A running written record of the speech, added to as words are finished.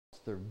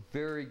they're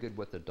very good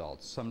with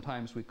adults.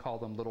 Sometimes we call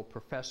them little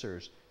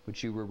professors,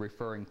 which you were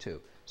referring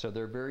to. So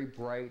they're very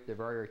bright, they're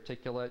very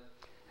articulate.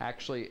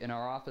 Actually, in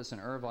our office in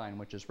Irvine,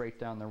 which is right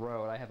down the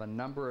road, I have a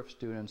number of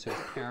students whose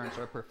parents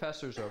are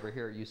professors over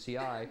here at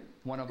UCI.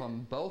 One of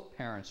them, both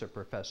parents are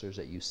professors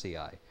at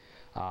UCI.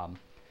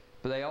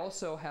 But they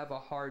also have a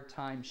hard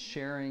time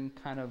sharing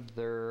kind of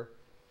their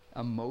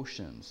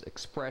emotions,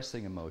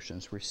 expressing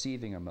emotions,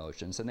 receiving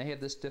emotions. And they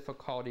have this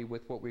difficulty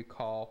with what we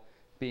call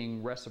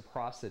being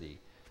reciprocity.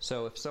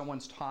 So if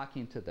someone's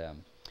talking to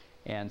them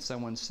and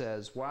someone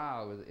says,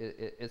 wow,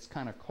 it's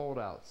kind of cold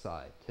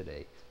outside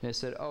today. And they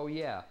said, oh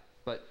yeah,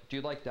 but do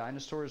you like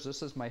dinosaurs?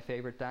 This is my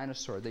favorite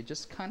dinosaur. They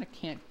just kind of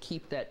can't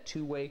keep that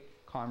two-way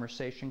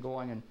conversation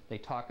going, and they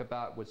talk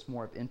about what's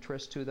more of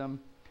interest to them.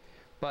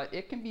 But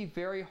it can be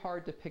very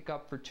hard to pick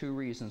up for two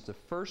reasons. The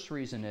first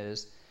reason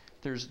is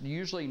there's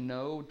usually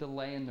no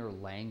delay in their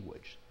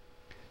language.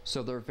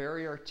 So they're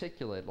very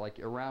articulate. Like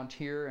around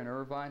here in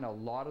Irvine, a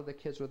lot of the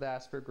kids with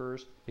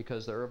Asperger's,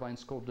 because the Irvine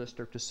School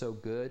District is so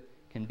good,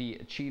 can be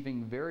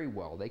achieving very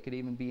well. They could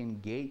even be in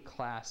GATE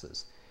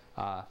classes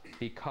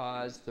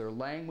because their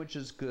language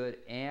is good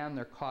and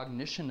their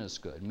cognition is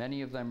good.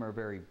 Many of them are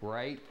very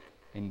bright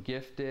and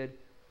gifted,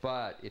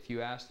 but if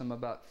you ask them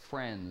about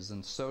friends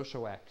and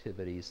social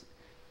activities,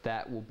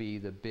 that will be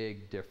the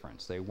big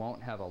difference. They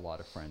won't have a lot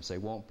of friends. They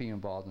won't be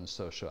involved in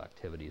social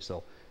activities.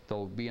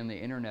 They'll be on the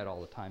internet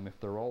all the time if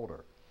they're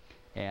older.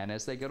 And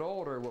as they get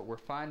older, what we're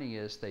finding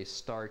is they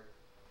start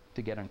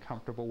to get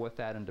uncomfortable with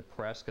that and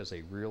depressed because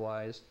they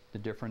realize the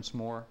difference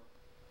more.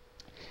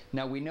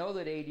 Now we know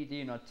that ADD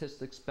and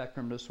autistic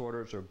spectrum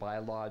disorders are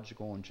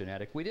biological and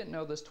genetic. We didn't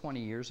know this 20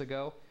 years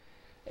ago.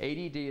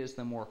 ADD is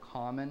the more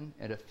common.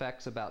 It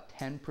affects about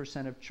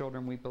 10% of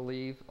children, we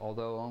believe,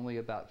 although only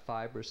about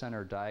 5%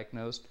 are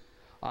diagnosed.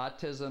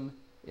 Autism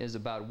is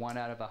about 1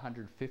 out of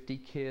 150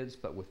 kids,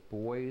 but with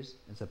boys,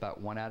 it's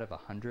about 1 out of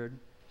 100.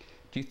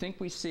 Do you think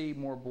we see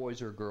more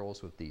boys or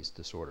girls with these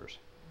disorders?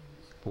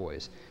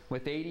 Boys.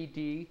 With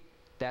ADD,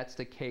 that's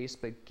the case,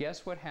 but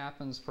guess what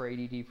happens for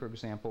ADD, for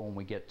example, when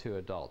we get to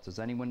adults? Does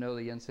anyone know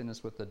the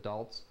incidence with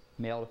adults,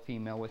 male to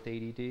female with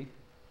ADD?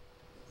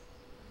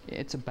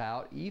 It's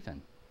about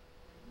even.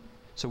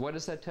 So what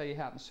does that tell you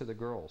happens to the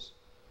girls?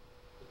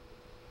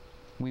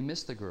 We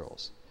miss the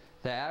girls.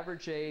 The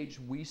average age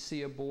we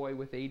see a boy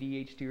with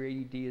ADHD or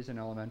ADD is in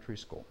elementary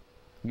school,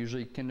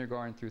 usually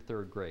kindergarten through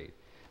 3rd grade.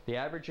 The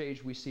average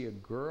age we see a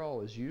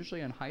girl is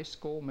usually in high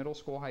school, middle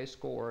school, high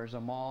school, or as a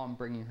mom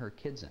bringing her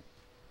kids in.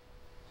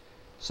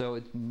 So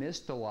it's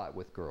missed a lot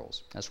with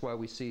girls. That's why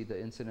we see the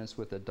incidence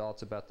with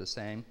adults about the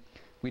same.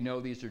 We know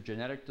these are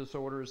genetic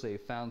disorders. They've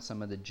found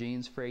some of the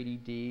genes for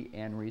ADD,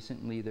 and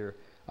recently they're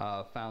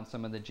found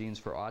some of the genes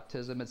for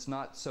autism. It's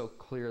not so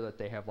clear that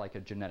they have like a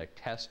genetic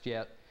test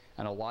yet,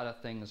 and a lot of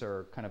things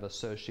are kind of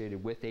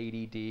associated with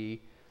ADD,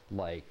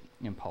 like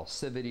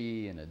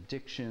impulsivity and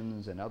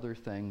addictions and other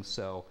things.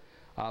 So,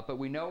 but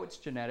we know it's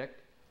genetic,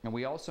 and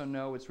we also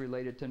know it's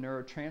related to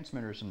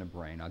neurotransmitters in the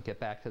brain. I'll get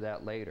back to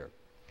that later.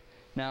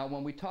 Now,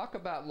 when we talk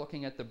about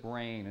looking at the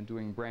brain and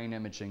doing brain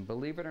imaging,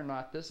 believe it or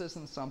not, this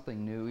isn't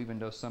something new, even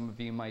though some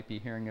of you might be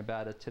hearing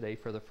about it today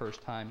for the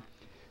first time.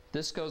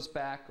 This goes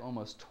back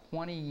almost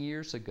 20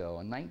 years ago.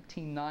 In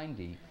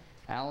 1990,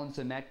 Alan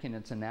Zemetkin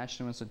at the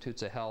National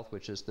Institutes of Health,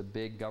 which is the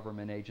big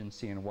government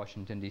agency in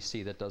Washington,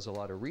 D.C. that does a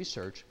lot of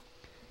research,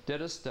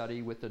 did a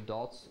study with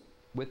adults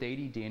with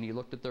ADD, and he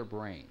looked at their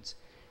brains.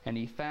 And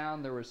he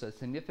found there was a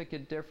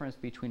significant difference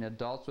between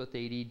adults with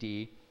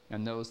ADD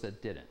and those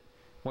that didn't.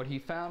 What he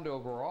found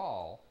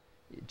overall,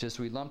 just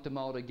we lumped them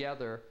all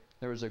together,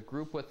 there was a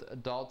group with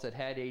adults that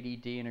had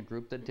ADD and a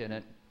group that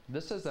didn't.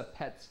 This is a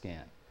PET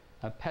scan.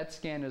 A PET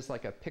scan is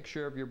like a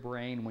picture of your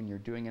brain when you're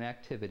doing an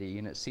activity,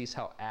 and it sees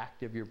how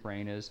active your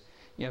brain is.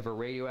 You have a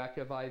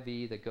radioactive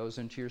IV that goes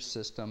into your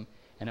system,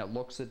 and it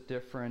looks at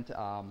different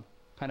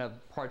kind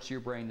of parts of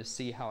your brain to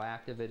see how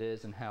active it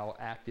is and how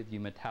active you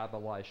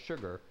metabolize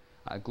sugar,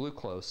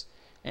 glucose.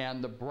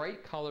 And the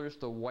bright colors,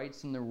 the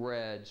whites and the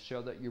reds,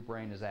 show that your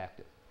brain is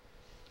active.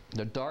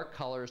 The dark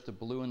colors, the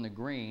blue and the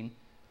green,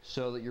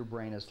 show that your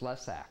brain is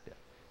less active.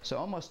 So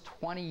almost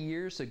 20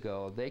 years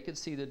ago, they could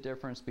see the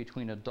difference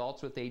between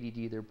adults with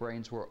ADD, their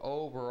brains were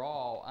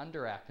overall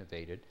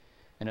underactivated,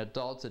 and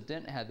adults that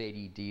didn't have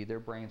ADD, their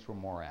brains were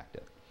more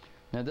active.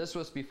 Now this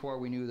was before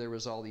we knew there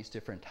was all these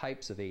different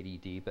types of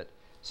ADD,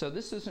 so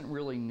this isn't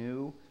really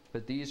new,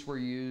 but these were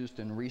used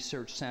in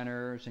research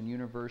centers and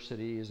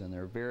universities, and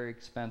they're very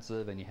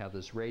expensive, and you have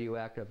this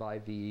radioactive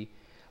IV.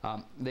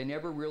 They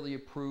never really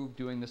approved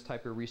doing this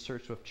type of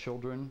research with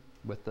children,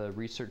 with the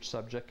research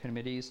subject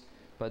committees,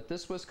 but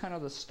this was kind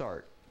of the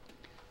start.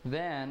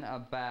 Then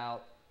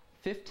about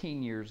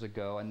 15 years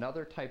ago,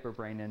 another type of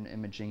brain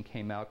imaging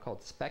came out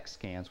called SPECT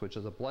scans, which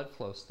is a blood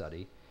flow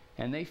study,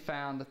 and they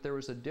found that there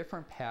was a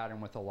different pattern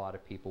with a lot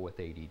of people with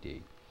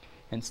ADD.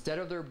 Instead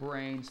of their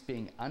brains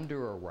being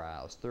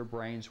under-aroused, their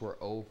brains were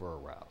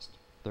over-aroused.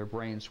 Their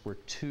brains were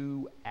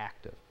too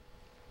active.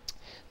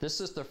 This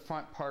is the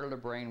front part of the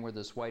brain where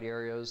this white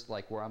area is,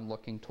 like where I'm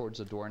looking towards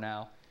the door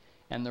now.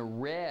 And the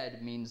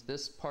red means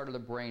this part of the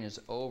brain is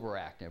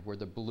overactive, where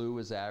the blue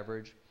is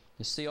average.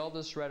 You see all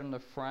this red in the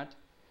front?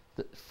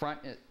 The front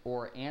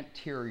or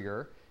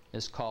anterior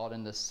is called,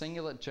 and the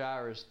cingulate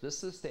gyrus,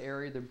 this is the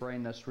area of the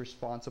brain that's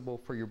responsible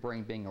for your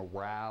brain being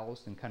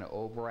aroused and kind of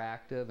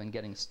overactive and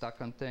getting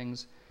stuck on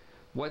things.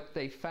 What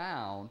they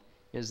found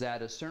is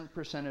that a certain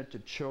percentage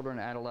of children,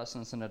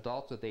 adolescents, and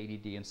adults with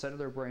ADD, instead of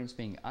their brains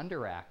being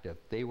underactive,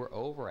 they were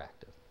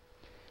overactive.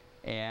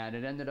 And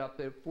it ended up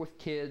that with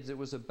kids, it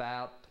was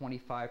about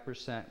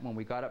 25%. When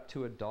we got up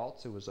to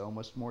adults, it was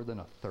almost more than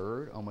a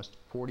third, almost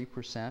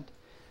 40%.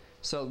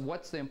 So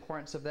what's the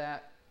importance of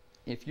that?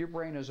 If your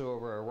brain is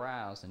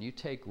over-aroused and you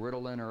take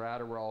Ritalin or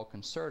Adderall,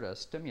 Concerta,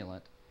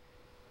 stimulant,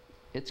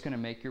 it's going to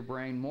make your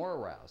brain more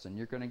aroused, and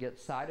you're going to get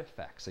side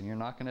effects, and you're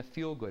not going to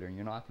feel good, and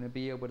you're not going to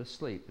be able to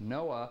sleep.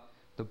 Noah,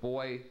 the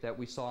boy that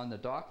we saw in the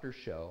doctor's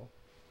show,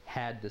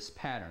 had this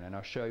pattern, and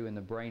I'll show you in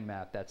the brain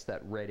map. That's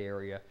that red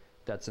area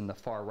that's in the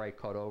far right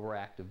called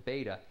overactive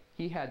beta.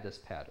 He had this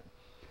pattern.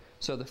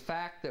 So the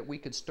fact that we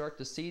could start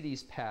to see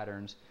these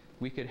patterns,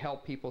 we could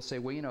help people say,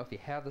 well, you know, if you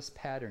have this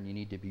pattern, you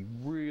need to be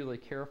really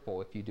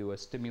careful if you do a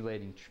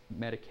stimulating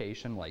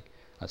medication like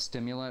a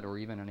stimulant or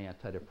even an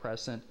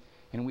antidepressant.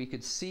 And we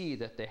could see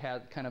that they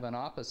had kind of an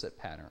opposite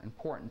pattern.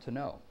 Important to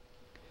know.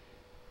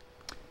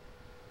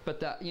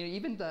 But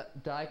even the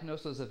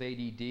diagnosis of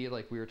ADD,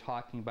 like we were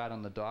talking about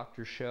on the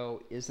doctor's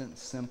show, isn't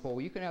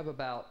simple. You can have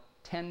about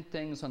 10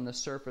 things on the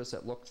surface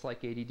that looks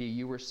like ADD.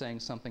 You were saying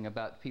something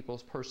about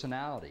people's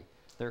personality,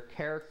 their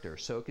character.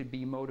 So it could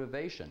be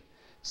motivation.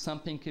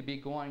 Something could be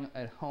going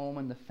at home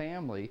in the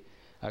family.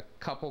 A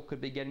couple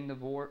could be getting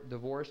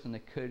divorced, and the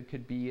kid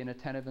could be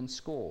inattentive in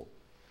school.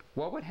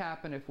 What would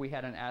happen if we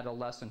had an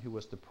adolescent who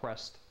was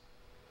depressed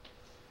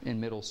in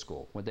middle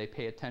school? Would they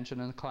pay attention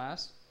in the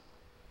class?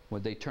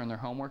 Would they turn their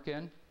homework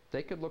in?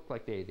 They could look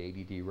like they had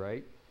ADD,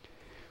 right?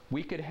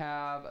 We could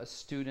have a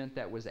student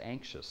that was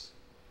anxious.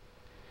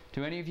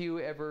 Do any of you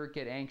ever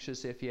get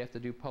anxious if you have to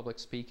do public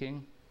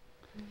speaking?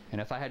 And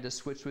if I had to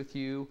switch with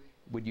you,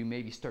 would you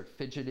maybe start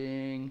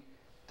fidgeting?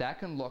 That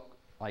can look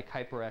like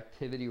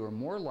hyperactivity, or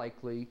more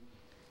likely,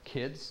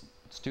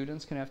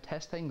 students can have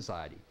test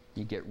anxiety.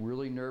 You get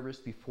really nervous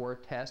before a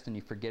test and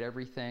you forget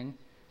everything.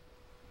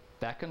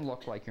 That can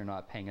look like you're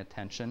not paying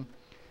attention.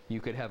 You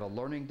could have a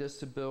learning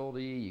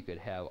disability, you could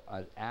have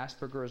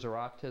Aspergers or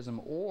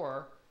autism,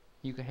 or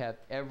you could have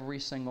every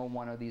single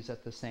one of these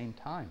at the same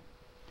time.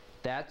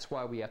 That's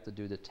why we have to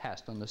do the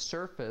test. On the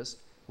surface,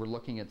 we're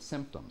looking at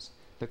symptoms.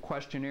 The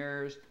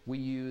questionnaires we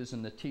use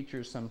and the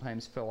teachers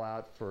sometimes fill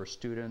out for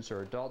students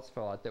or adults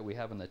fill out that we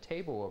have on the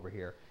table over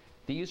here,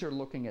 these are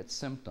looking at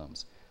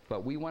symptoms.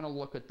 But we want to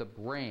look at the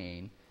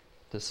brain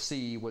to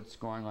see what's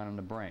going on in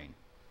the brain.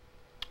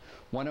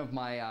 One of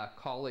my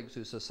colleagues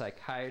who's a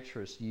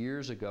psychiatrist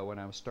years ago, when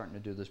I was starting to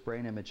do this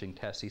brain imaging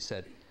test, he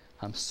said,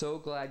 I'm so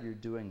glad you're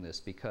doing this,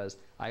 because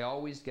I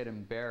always get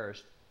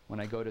embarrassed when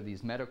I go to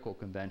these medical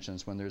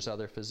conventions when there's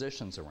other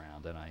physicians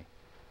around. And I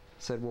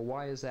said, well,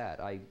 why is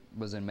that? I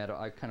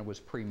kind of was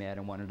pre-med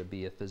and wanted to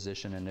be a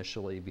physician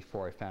initially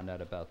before I found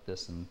out about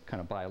this and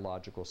kind of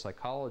biological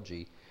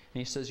psychology. And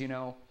he says, you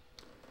know,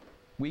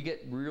 we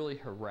get really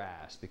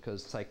harassed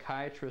because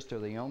psychiatrists are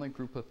the only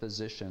group of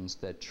physicians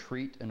that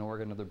treat an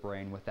organ of the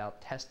brain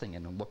without testing it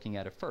and looking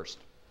at it first.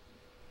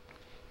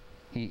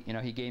 He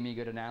gave me a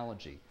good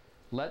analogy.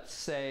 Let's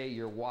say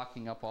you're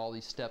walking up all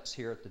these steps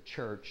here at the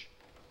church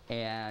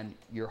and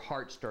your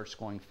heart starts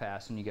going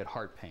fast and you get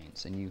heart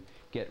pains and you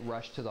get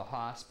rushed to the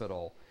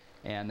hospital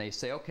and they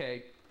say,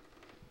 okay,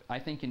 I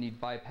think you need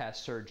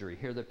bypass surgery.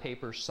 Here are the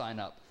papers, sign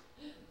up.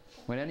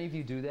 Would any of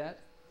you do that?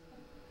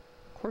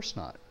 Of course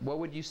not. What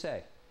would you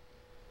say?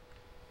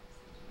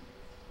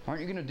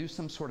 Aren't you going to do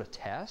some sort of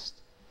test?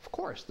 Of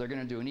course, they're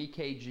going to do an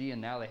EKG,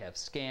 and now they have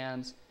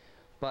scans.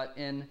 But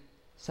in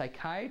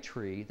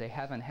psychiatry, they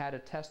haven't had a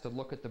test to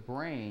look at the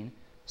brain,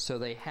 so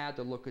they had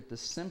to look at the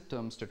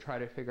symptoms to try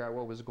to figure out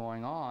what was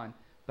going on.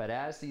 But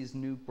as these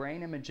new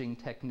brain imaging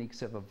techniques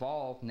have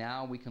evolved,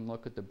 now we can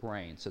look at the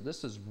brain. So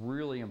this is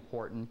really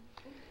important.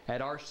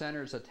 At our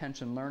centers,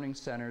 attention learning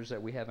centers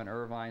that we have in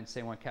Irvine,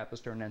 San Juan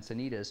Capistrano, and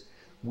Encinitas,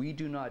 we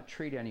do not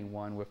treat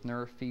anyone with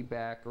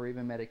neurofeedback or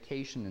even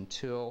medication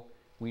until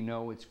we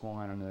know what's going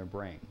on in their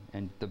brain.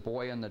 And the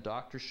boy on the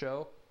doctor's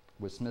show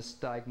was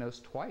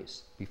misdiagnosed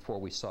twice before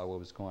we saw what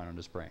was going on in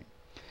his brain.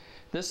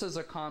 This is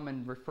a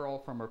common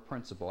referral from a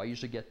principal. I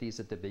usually get these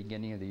at the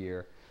beginning of the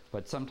year,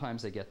 but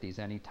sometimes I get these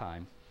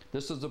anytime.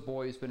 This is a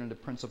boy who's been in the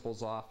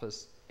principal's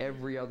office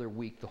every other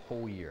week the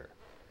whole year.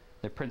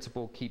 The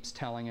principal keeps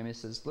telling him, he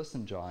says,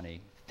 listen, Johnny,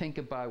 think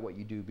about what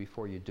you do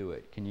before you do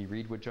it. Can you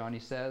read what Johnny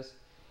says?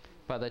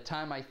 By the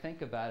time I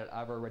think about it,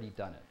 I've already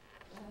done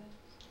it.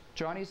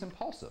 Johnny's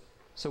impulsive.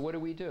 So what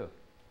do?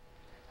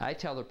 I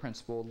tell the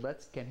principal,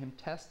 let's get him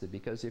tested,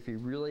 because if he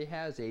really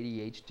has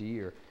ADHD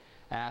or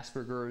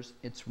Asperger's,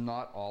 it's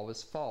not all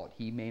his fault.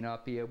 He may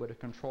not be able to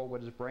control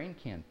what his brain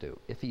can't do.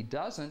 If he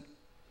doesn't,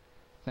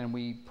 then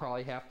we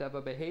probably have to have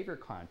a behavior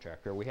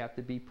contract, or we have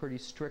to be pretty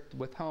strict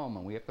with home,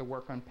 and we have to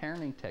work on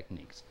parenting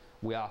techniques.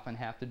 We often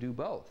have to do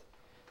both.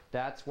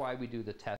 That's why we do the test.